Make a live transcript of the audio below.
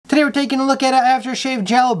Today we're taking a look at an aftershave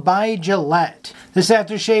gel by Gillette. This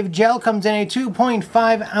aftershave gel comes in a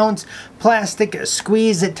 2.5 ounce plastic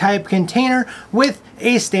squeeze type container with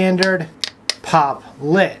a standard pop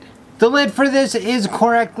lid. The lid for this is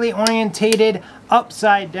correctly orientated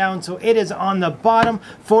upside down, so it is on the bottom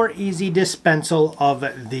for easy dispensal of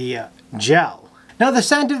the gel. Now the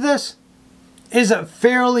scent of this is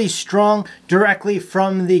fairly strong directly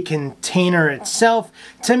from the container itself.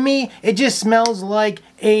 To me, it just smells like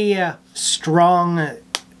a strong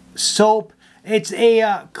soap. It's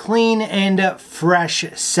a clean and fresh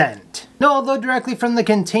scent. Now, although directly from the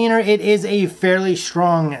container, it is a fairly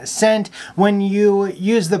strong scent. When you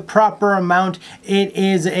use the proper amount, it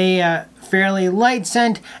is a fairly light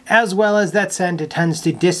scent, as well as that scent tends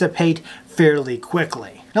to dissipate fairly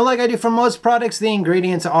quickly. Now, like I do for most products, the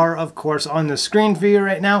ingredients are, of course, on the screen for you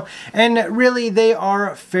right now, and really they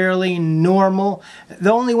are fairly normal.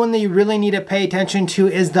 The only one that you really need to pay attention to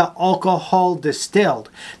is the alcohol distilled.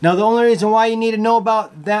 Now, the only reason why you need to know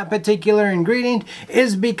about that particular ingredient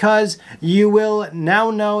is because you will now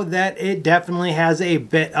know that it definitely has a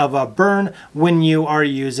bit of a burn when you are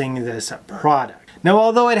using this product. Now,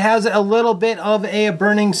 although it has a little bit of a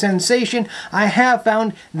burning sensation, I have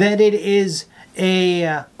found that it is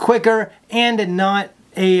a quicker and not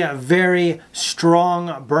a very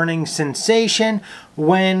strong burning sensation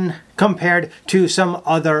when compared to some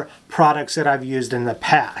other products that I've used in the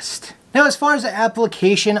past. Now, as far as the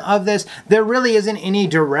application of this, there really isn't any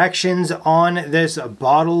directions on this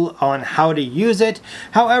bottle on how to use it.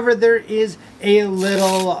 However, there is a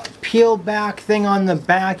little peel back thing on the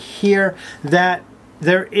back here that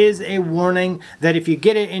there is a warning that if you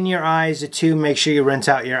get it in your eyes, to make sure you rinse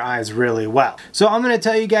out your eyes really well. So I'm going to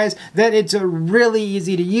tell you guys that it's really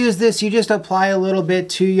easy to use this. You just apply a little bit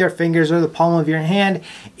to your fingers or the palm of your hand,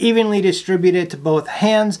 evenly distribute it to both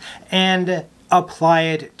hands, and apply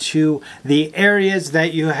it to the areas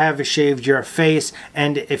that you have shaved your face,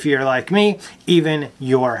 and if you're like me, even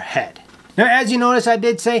your head. Now, as you notice, I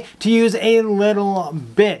did say to use a little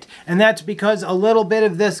bit, and that's because a little bit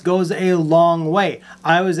of this goes a long way.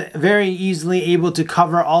 I was very easily able to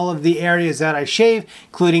cover all of the areas that I shave,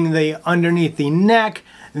 including the underneath the neck,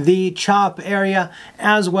 the chop area,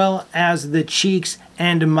 as well as the cheeks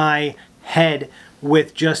and my head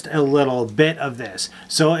with just a little bit of this.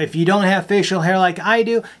 So if you don't have facial hair like I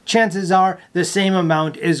do, chances are the same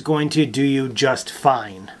amount is going to do you just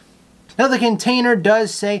fine. Now, the container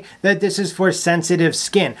does say that this is for sensitive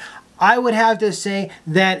skin. I would have to say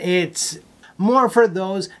that it's more for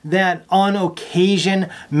those that on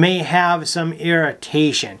occasion may have some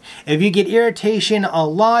irritation. If you get irritation a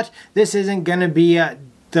lot, this isn't going to be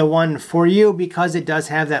the one for you, because it does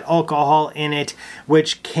have that alcohol in it,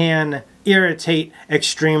 which can irritate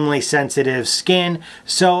extremely sensitive skin.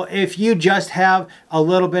 So if you just have a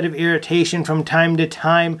little bit of irritation from time to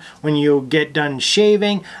time when you get done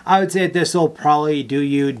shaving, I would say that this will probably do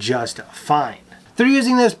you just fine. Through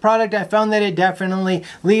using this product, I found that it definitely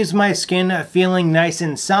leaves my skin feeling nice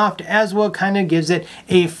and soft, as well kind of gives it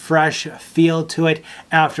a fresh feel to it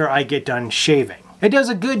after I get done shaving. It does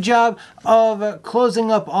a good job of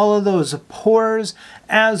closing up all of those pores,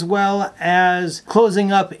 as well as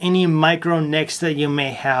closing up any micro nicks that you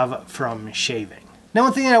may have from shaving. Now,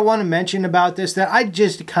 one thing that I want to mention about this that I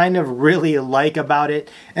just kind of really like about it,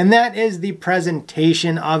 and that is the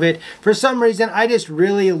presentation of it. For some reason, I just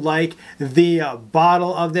really like the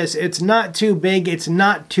bottle of this. It's not too big, it's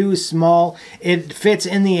not too small. It fits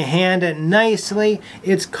in the hand nicely,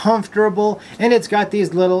 it's comfortable, and it's got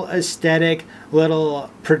these little aesthetic little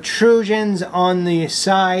protrusions on the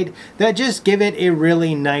side that just give it a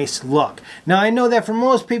really nice look. Now, I know that for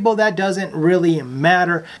most people that doesn't really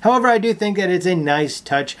matter. However, I do think that it's a nice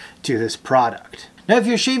touch to this product. Now, if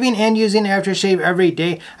you're shaving and using aftershave every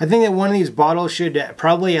day, I think that one of these bottles should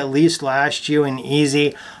probably at least last you an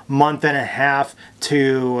easy month and a half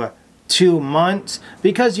to 2 months,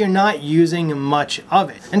 because you're not using much of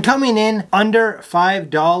it. And coming in under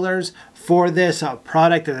 $5 for this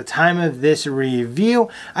product at the time of this review,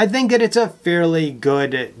 I think that it's a fairly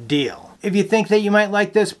good deal. If you think that you might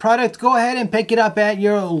like this product, go ahead and pick it up at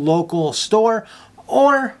your local store,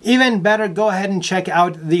 or even better, go ahead and check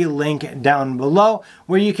out the link down below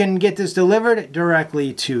where you can get this delivered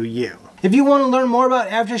directly to you. If you want to learn more about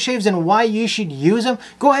aftershaves and why you should use them,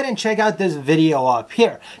 go ahead and check out this video up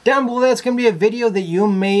here. Down below, that's going to be a video that you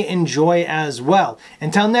may enjoy as well.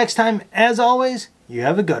 Until next time, as always, you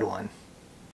have a good one.